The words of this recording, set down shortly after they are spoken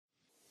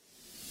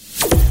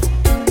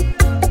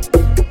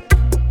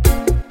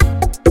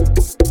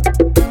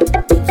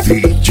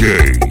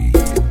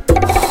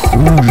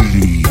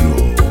Julio.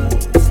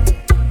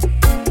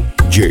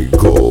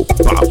 Llegó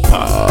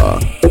papá.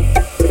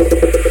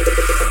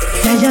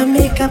 Te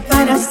llamé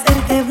para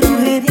hacerte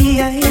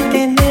brujería y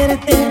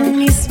tenerte en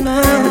mis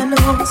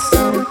manos.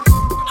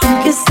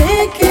 Aunque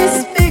sé que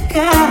es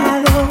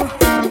pecado,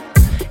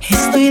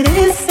 estoy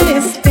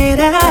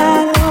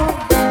desesperado.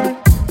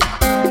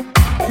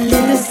 Le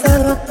he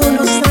rezado a todos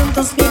los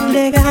santos, mi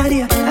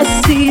plegaria ha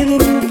sido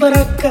un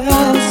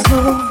fracaso.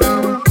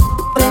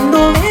 Prendo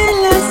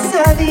velas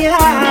a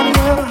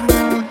diario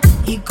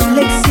y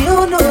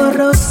colecciono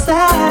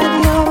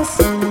rosarios.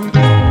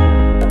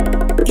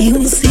 Y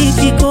un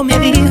psíquico me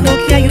dijo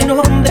que hay un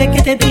hombre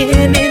que te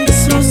tiene en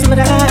sus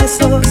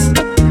brazos,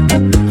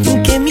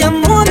 que mi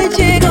amor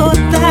llegó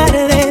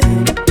tarde,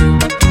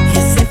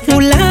 ese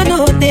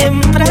fulano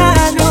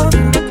temprano.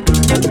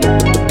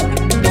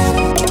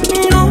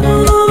 No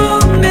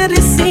me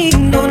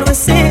resigno, no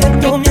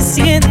acepto, me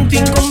siento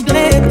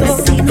incompleto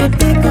si no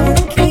te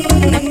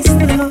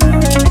conquisto.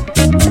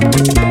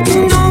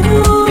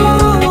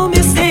 No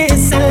me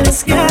cesan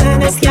las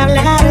ganas de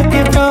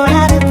hablarte,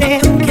 probarte,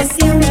 aunque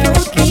sea un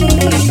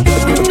poquito.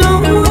 No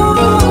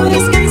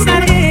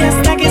descansaré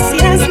hasta que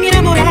seas mi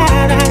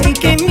enamorada y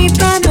que mi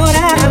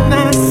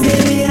panorama se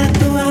vea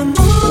tu amor.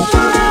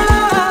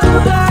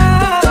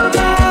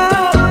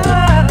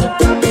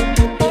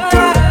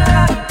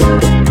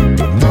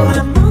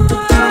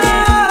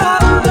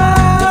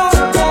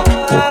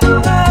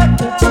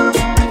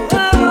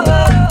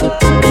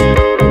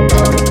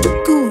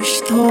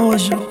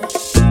 Gostoso.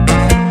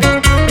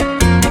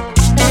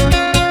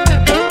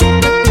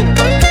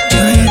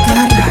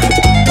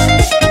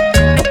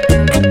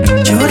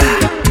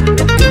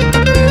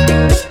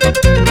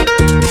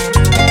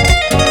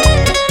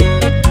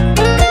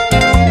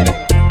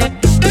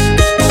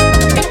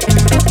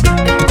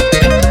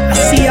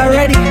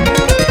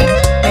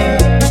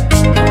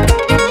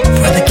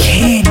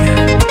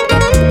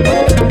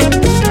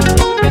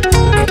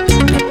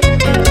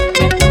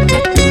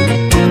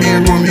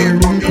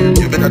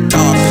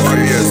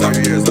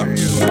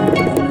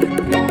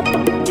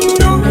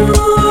 No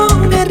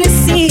me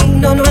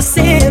resigno, no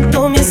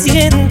acepto, me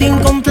siento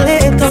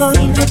incompleto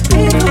y no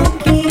te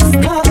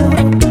conquisto.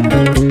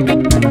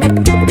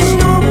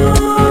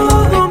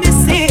 No me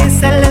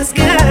cesan las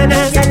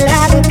ganas de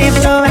hablarte,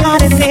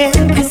 probarte,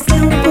 aunque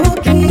sea un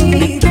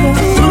poquito.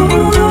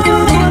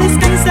 No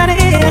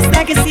descansaré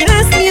hasta que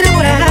seas mi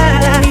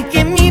enamorada y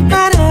que mi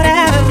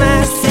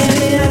panorama se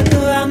vea tu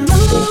amor.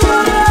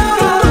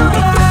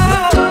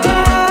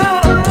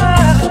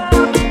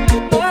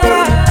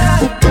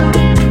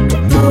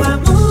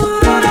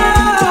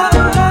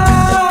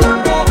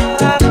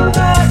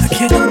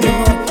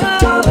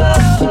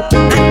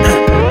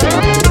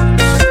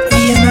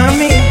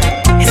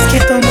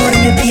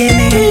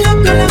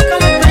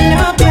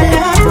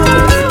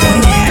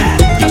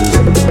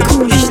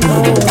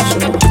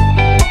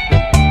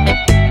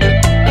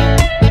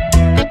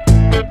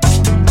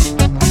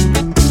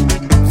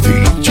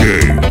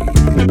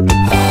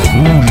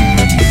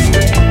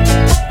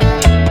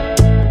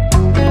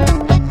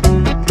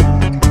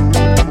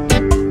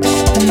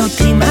 No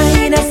te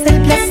imaginas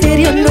el placer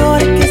y honor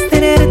que es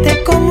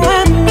tenerte como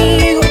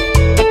amigo.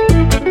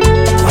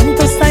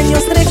 Cuántos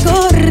años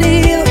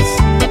recorridos,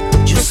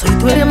 yo soy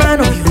tu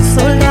hermano y un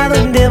soldado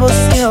en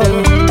devoción.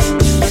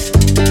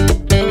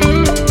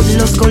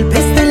 Los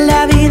golpes de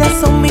la vida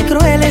son muy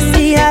crueles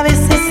y a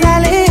veces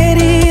sale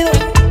herido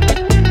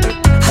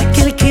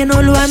aquel que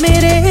no lo ha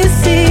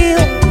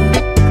merecido.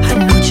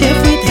 Anoche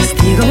fui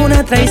testigo de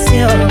una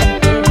traición.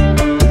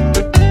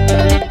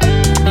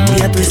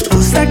 Vi a tu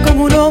esposa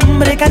como un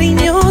hombre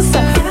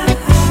cariñosa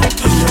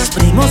y los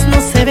primos no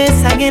se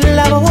besan en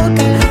la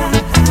boca.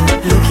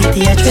 Lo que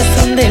te ha hecho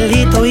es un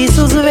delito y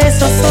sus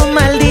besos son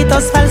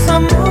malditos, falso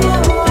amor.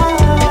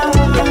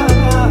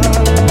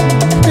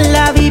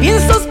 La vi bien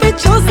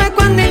sospechosa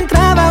cuando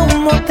entraba a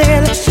un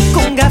motel,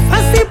 con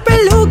gafas y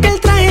peluca, el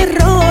traje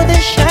rojo de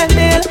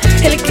Chanel.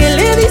 El que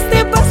le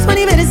diste para su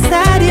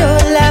aniversario,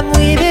 la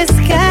muy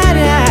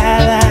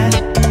descarada.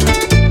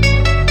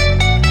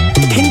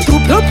 En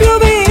tu propio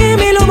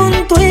BM lo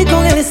montó y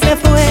con él se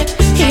fue.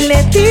 Y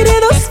le tiré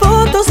 2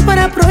 fotos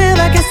para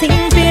prueba que es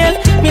infiel.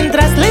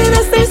 Mientras le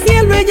das del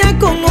cielo, ella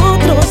con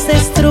otros se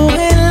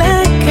estruje en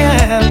la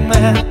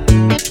cama.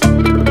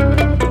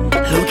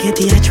 Lo que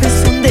te ha hecho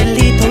es un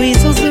delito y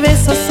sus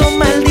besos son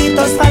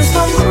malditos, falso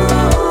amor.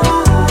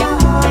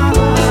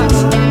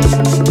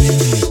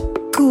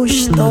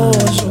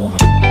 Gustoso.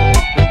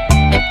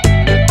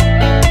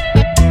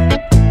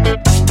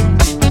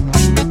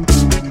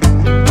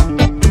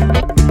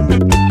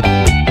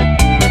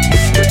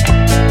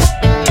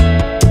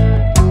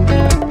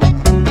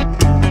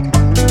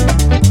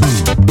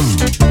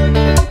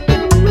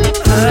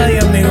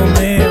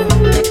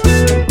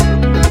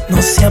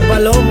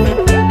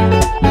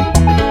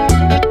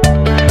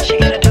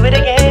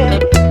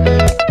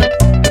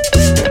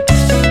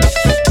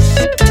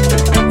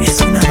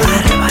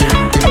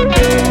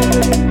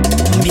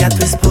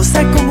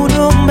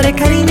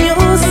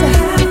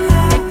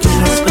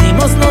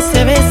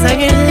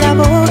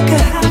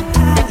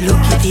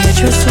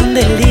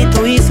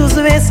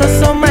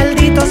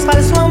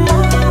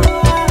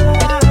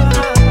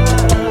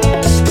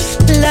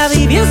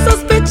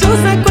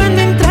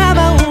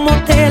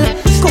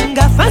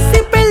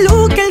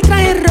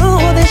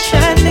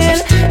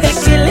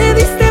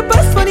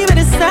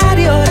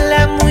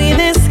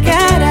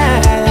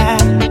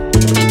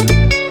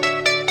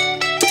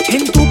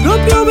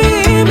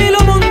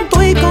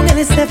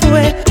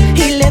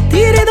 le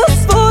tire 2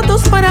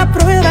 fotos para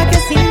prueba que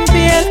sin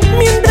piel.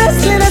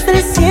 Mientras le das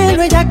del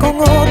cielo, ella con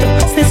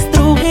otro se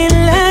estruje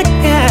en la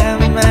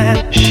cama.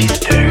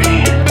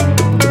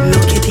 Lo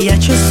que te ha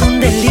hecho es un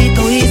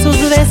delito y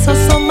sus besos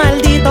son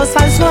malditos,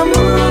 falso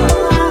amor.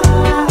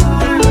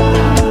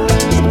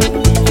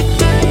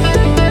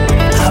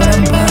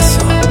 Abran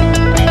paso.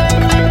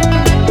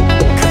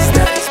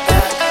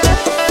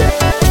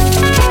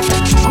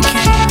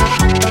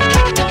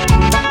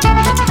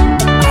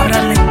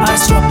 Ábranle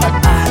paso a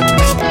papá.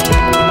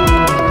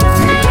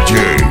 DJ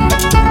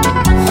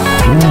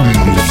Julio.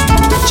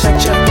 Check,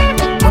 check.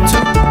 1, 2.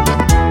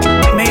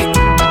 Mate.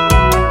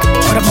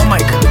 What up, my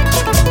mic?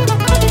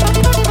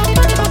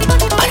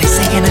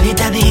 Parece que nadie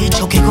te ha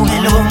dicho que con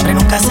el hombre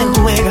nunca se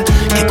juega,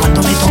 que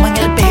cuando me toman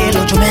el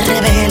pelo yo me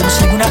revelo,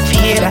 soy una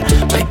fiera.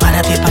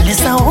 Prepárate para el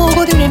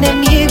desahogo de un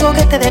enemigo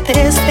que te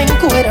deteste en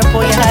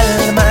cuerpo y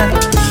alma.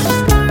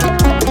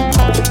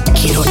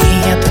 Qué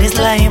ironía, tú eres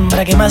la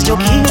hembra que más yo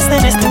quise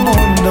en este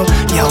mundo,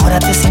 y ahora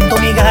te siento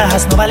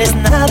migajas, no vales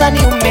nada ni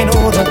un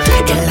menudo.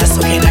 El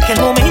lazo que en aquel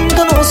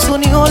momento nos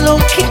unió lo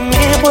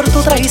quemé por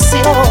tu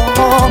traición.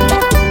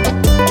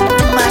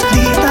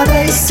 Maldita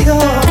traición.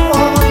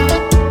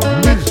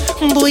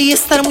 Voy a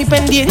estar muy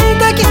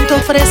pendiente a quien te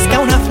ofrezca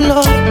una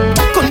flor.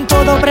 Con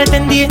todo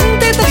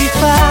pretendiente te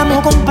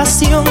difamo con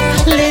pasión.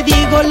 Le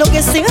digo lo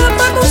que sea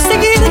para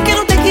conseguir que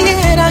no te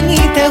quieran, y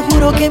te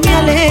juro que me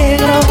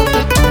alegro.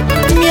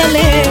 Me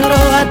alegro.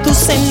 A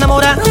tus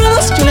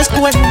enamorados yo les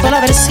cuento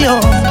la versión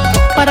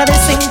para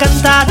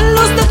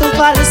desencantarlos de tu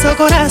falso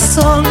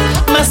corazón.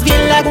 Más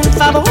bien le hago un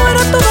favor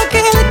a todo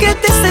aquel que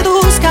te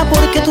seduzca,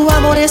 porque tu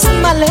amor es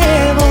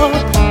malevo,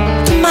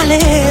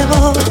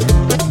 malevo.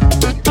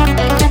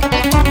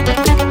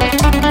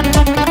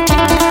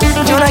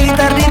 Y una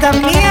guitarrita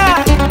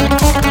mía.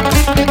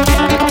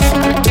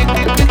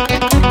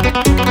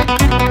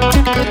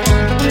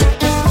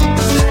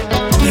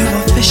 You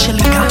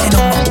officially gotten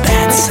on my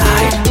bad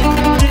side.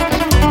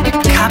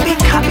 Copy,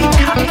 copy,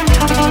 copy.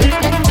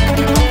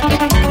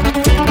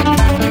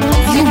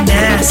 You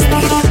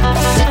nasty.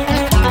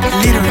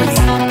 Literally.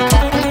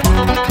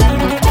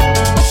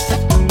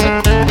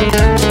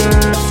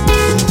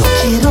 No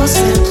quiero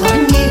ser tu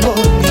amigo,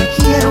 ni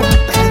quiero un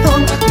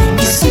perdón. Mi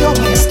misión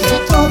es que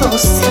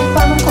todos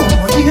sepan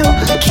como yo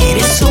que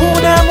eres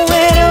una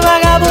mujer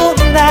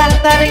vagabunda,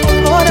 dar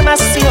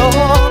información.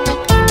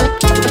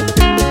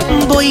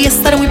 Voy a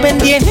estar muy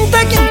pendiente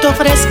a quien te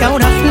ofrezca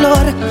una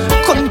flor.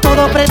 Con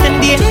todo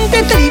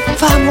pretendiente te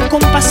difamo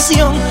con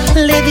pasión.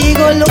 Le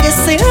digo lo que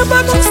sea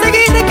para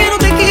conseguir que no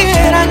te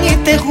quieran, y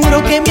te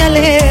juro que me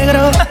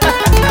alegro.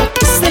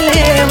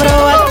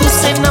 Celebro a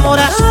tus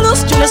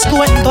enamorados, yo les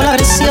cuento la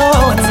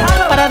versión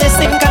para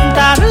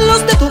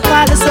desencantarlos de tu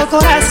falso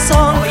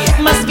corazón.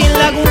 Más bien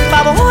le hago un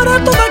favor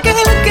a todo aquel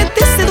que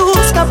te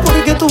seduzca,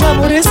 porque tu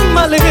amor es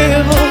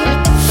malevo,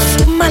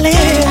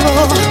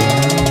 malevo.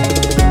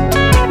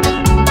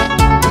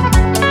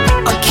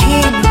 A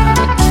king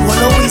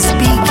will always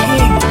be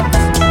king,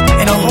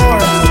 and a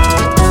whore,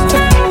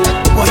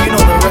 well, you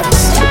know the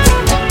rest.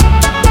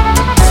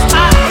 I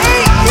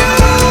hate you.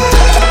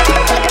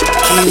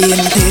 Qué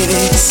bien te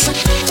ves,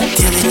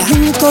 te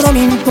adelanto, no me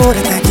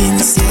importa quién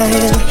sea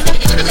él.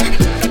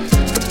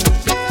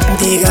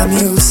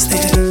 Dígame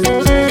usted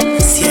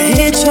si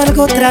ha hecho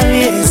algo otra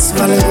vez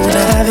o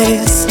alguna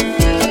vez.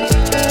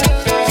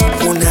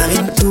 Una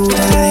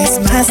aventura es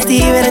más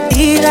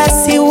divertida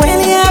si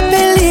huele a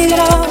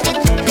peligro.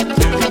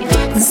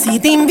 Si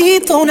te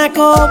invito a una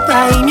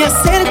copa y me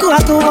acerco a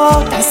tu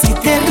boca, si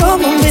te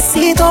robo un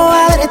besito,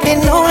 ábrete,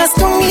 no vas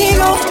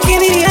conmigo. ¿Qué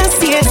dirías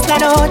si esta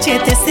noche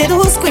te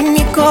seduzco en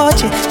mi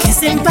coche? Que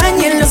se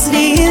empañen los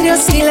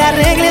vidrios y la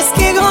regla es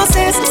que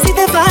goces. Si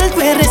te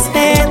falto el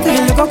respeto y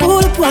luego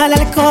culpo al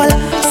alcohol,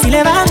 si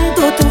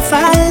levanto tu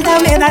falda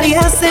me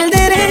darías el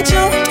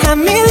derecho a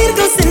medir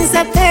tu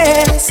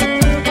sensatez,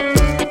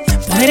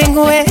 poner en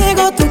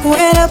juego tu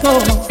cuerpo.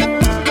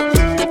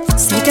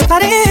 Si te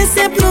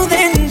parece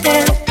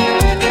prudente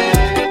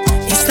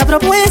esta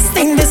propuesta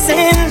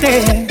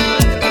indecente,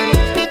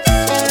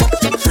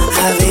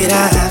 a ver,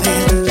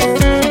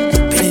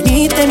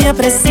 permíteme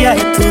apreciar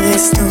tu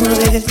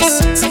desnudez.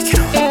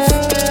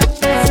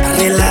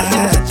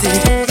 Relájate,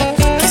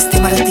 que este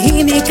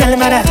martini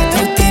calmará tu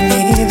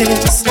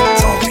timidez.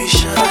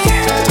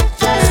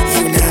 Y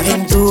una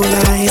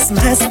aventura es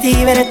más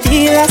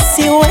divertida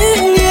si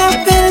huele a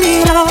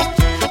peligro.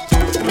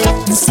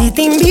 Si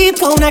te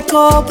invito a una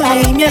copa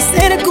y me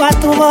acerco a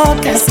tu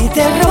boca, si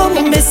te robo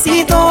un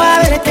besito,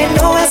 ábrete,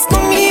 no vas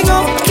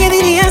conmigo. ¿Qué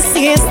dirías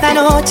si esta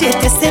noche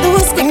te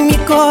seduzco en mi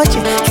coche?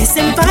 Que se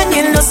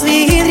empañen los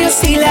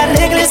vidrios y la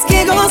regla es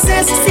que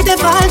goces. Si te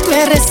falto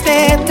el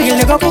respeto y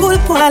luego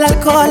culpo al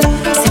alcohol,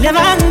 si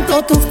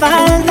levanto tu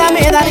falda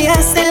me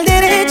darías el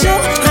derecho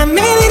a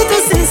medir tu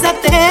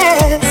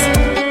sensatez,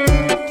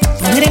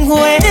 poner en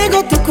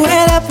juego tu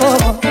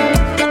cuerpo.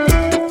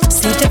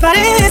 Si te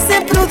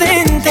parece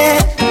prudente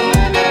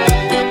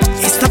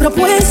esta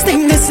propuesta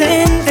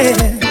indecente,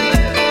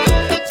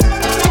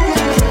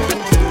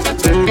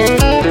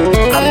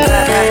 I'm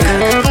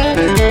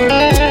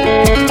back.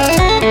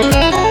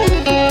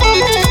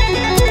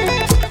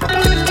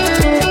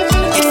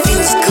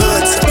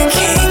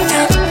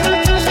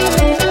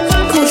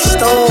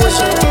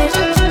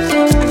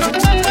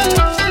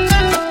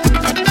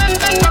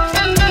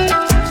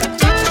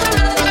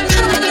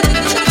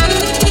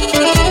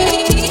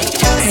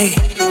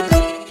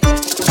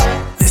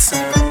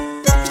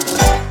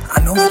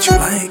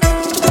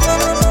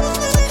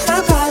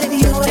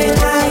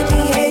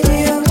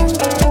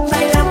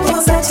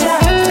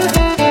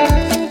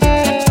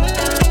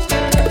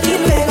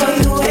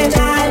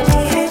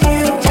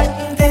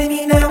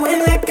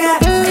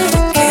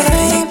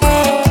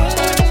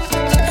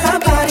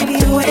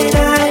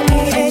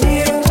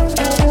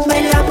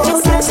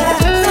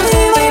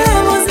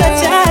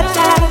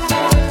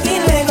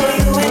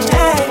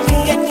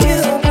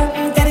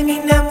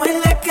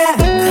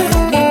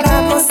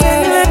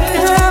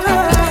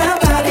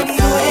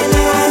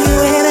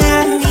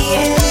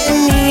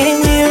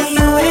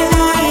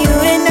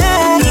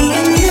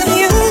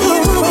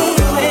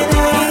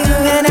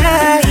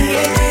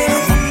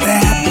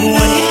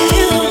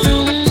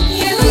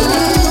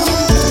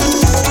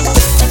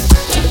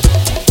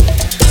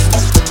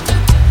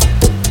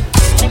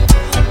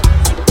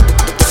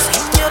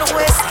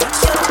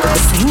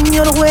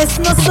 Señor juez,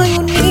 no soy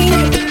un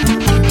niño,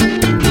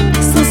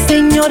 su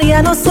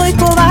señoría no soy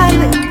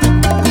cobarde,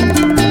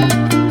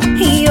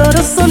 y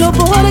oro solo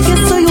porque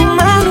soy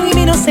humano y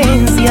mi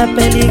inocencia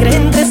peligra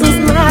entre sus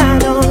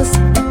manos.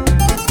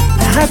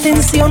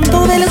 Atención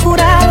todo el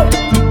jurado,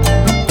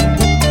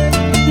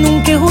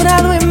 nunca he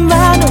jurado en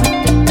vano.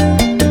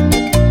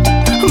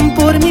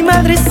 Por mi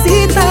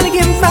madrecita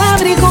alguien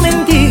fabricó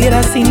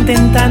mentiras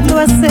intentando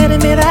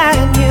hacerme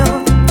daño.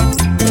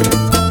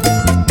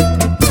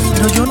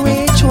 No, yo no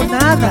he hecho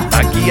nada.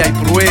 Aquí hay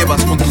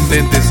pruebas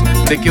contundentes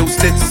de que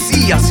usted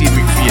sí ha sido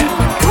infiel.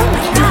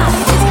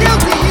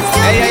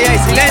 ¡Ey, ey, ey!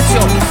 ¡Silencio!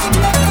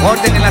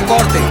 Orden en la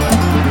corte.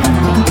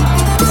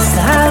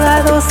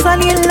 Sábado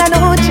salí en la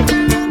noche,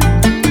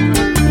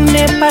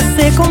 me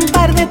pasé con un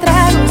par de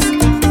tragos,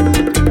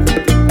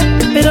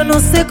 pero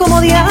no sé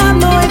cómo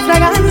diablo hay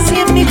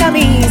fragancia en mi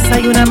camisa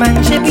y una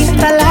mancha de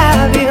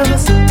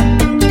pintalabios.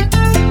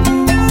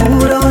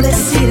 Juro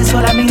decir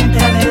solamente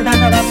la verdad,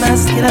 nada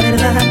más que la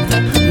verdad.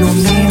 No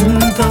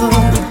miento.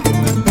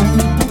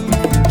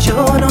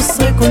 Yo no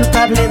soy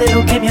culpable de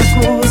lo que me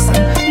acusan.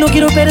 No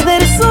quiero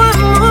perder su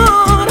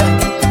amor.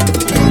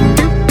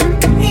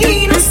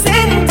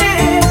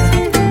 Inocente,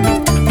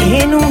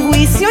 en un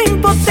juicio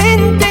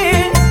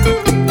impotente,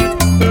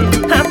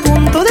 a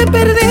punto de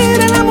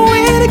perder a la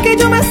mujer que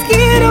yo más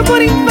quiero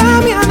por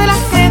infamia de la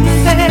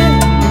gente.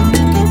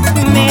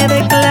 Me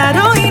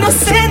declaro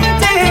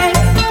inocente,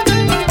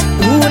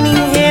 un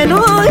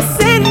ingenuo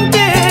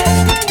decente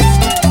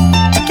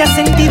que ha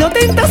sentido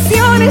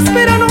tentaciones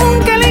pero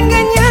nunca le he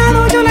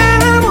engañado. Yo la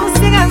amo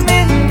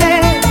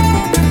ciegamente.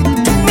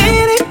 Me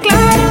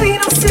declaro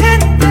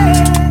inocente.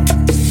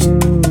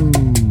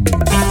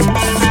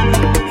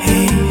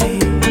 Hey,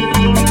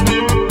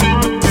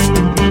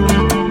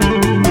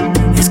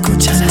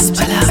 escucha las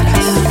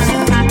palabras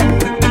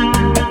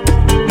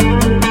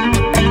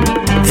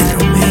de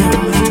Romeo.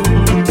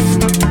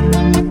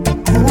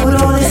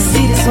 Juro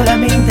decir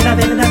solamente la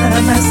verdad,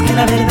 nada más que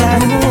la verdad.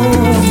 No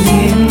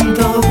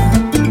miento.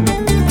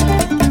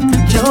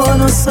 Yo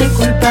no soy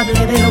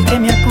culpable de lo que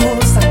me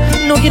acusan.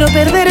 No quiero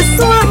perder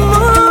su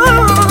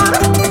amor.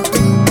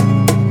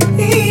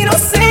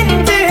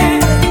 Inocente,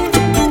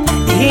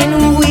 en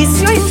un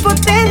juicio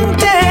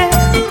impotente,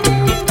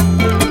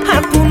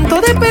 a punto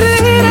de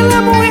perder a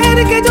la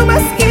mujer que yo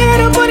más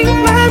quiero por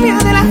infamia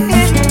de la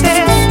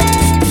gente.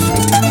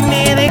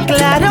 Me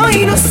declaro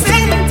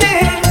inocente,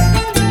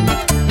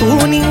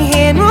 un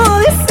ingenuo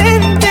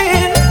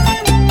decente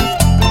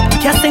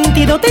que ha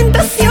sentido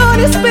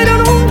tentaciones pero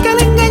nunca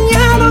le he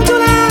engañado. Yo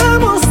la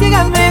amo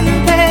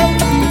ciegamente.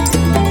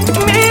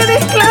 Me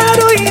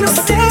declaro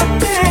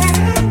inocente.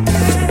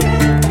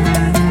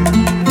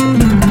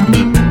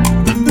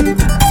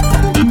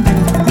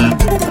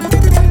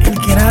 El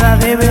que nada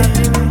debe,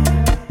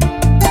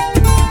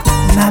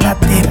 nada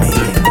teme.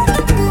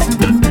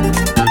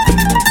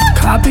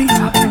 Copy.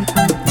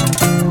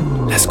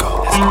 Let's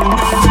go.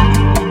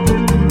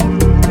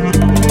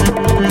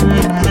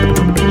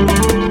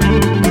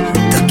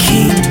 The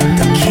king,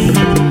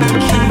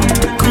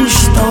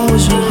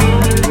 custoso.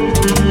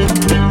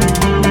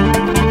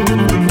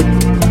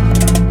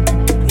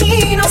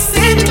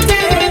 Inocente,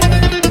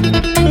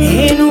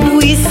 en un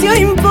juicio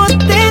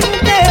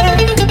impotente,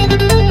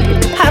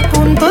 a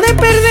punto de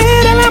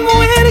perder a la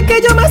mujer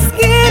que yo más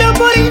quiero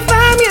por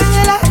infamia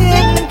de la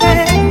gente.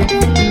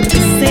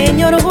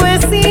 Señor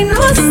juez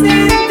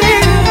inocente,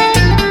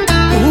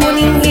 un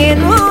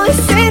ingenuo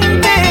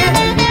decente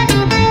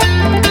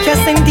que ha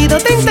sentido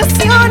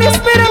tentaciones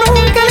pero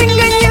nunca le he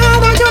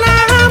engañado. Yo la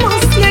amo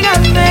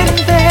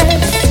ciegamente.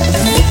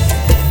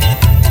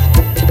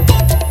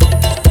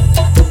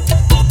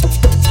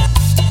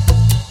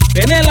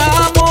 En el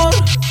amor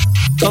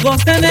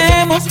todos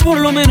tenemos por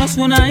lo menos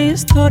una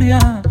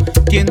historia.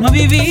 ¿Quién no ha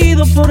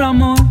vivido por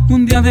amor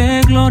un día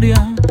de gloria?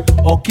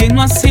 ¿O quién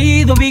no ha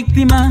sido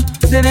víctima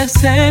de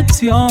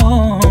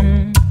decepción?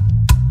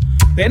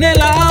 En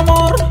el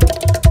amor,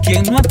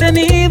 ¿quién no ha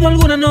tenido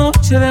alguna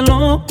noche de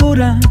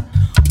locura?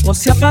 ¿O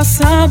se ha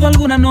pasado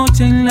alguna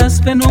noche en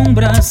las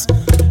penumbras?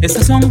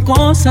 Esas son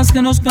cosas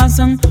que nos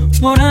pasan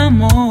por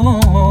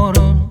amor.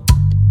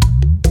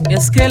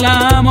 Es que el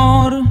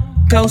amor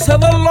causa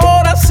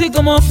dolor así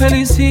como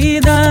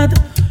felicidad,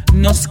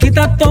 nos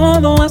quita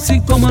todo así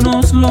como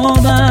nos lo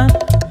da.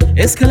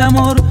 Es que el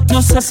amor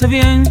nos hace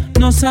bien,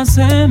 nos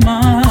hace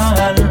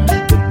mal.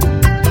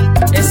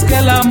 Es que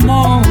el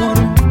amor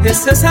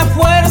es esa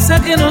fuerza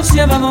que nos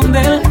lleva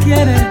donde Él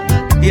quiere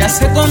y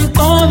hace con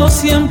todo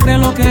siempre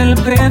lo que Él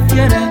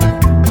prefiere.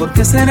 ¿Por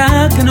qué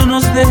será que no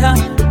nos deja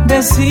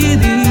decidir?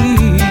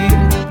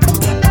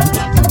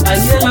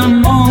 Ay, el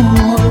amor,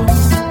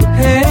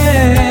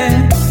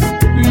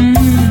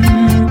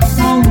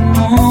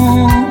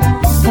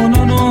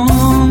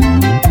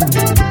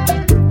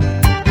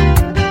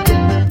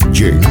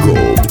 Llegó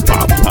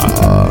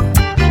papá.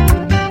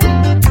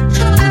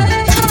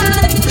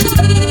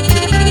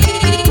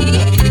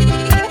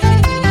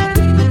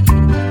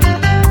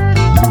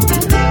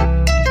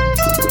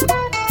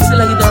 Esa es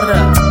la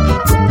guitarra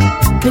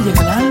que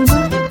llega al alma.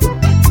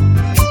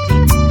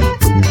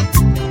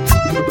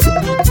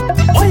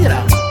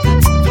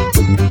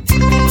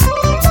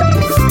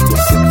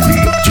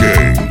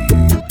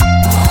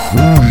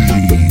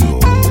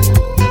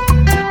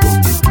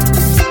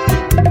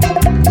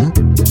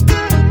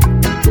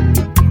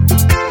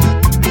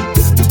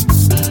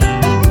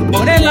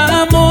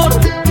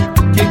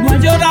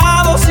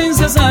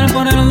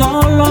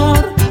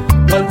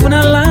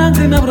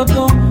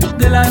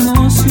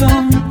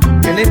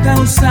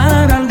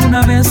 causar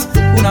alguna vez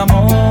un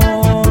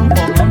amor.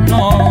 No,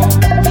 no,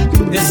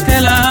 no. Es que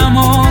el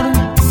amor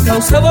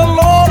causa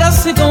dolor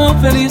así como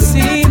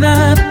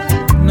felicidad,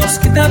 nos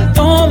quita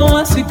todo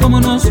así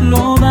como nos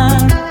lo da.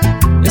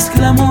 Es que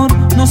el amor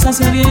nos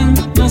hace bien,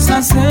 nos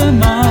hace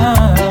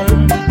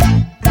mal.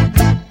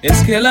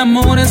 Es que el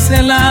amor es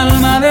el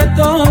alma de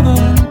todo.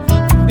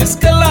 Es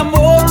que el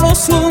amor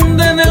nos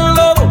hunde en el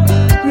lodo,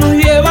 nos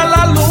lleva a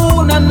la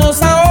luna,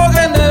 nos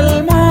ahoga en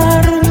el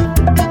mar.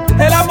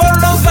 El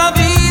amor nos da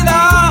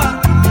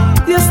vida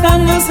y es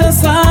tan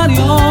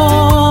necesario,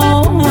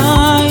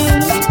 ay,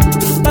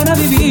 para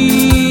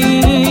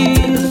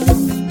vivir.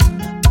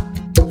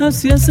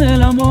 Así es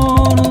el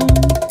amor.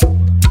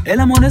 El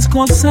amor es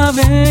cosa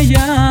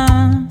bella.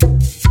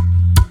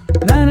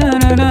 La, la,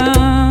 la, la.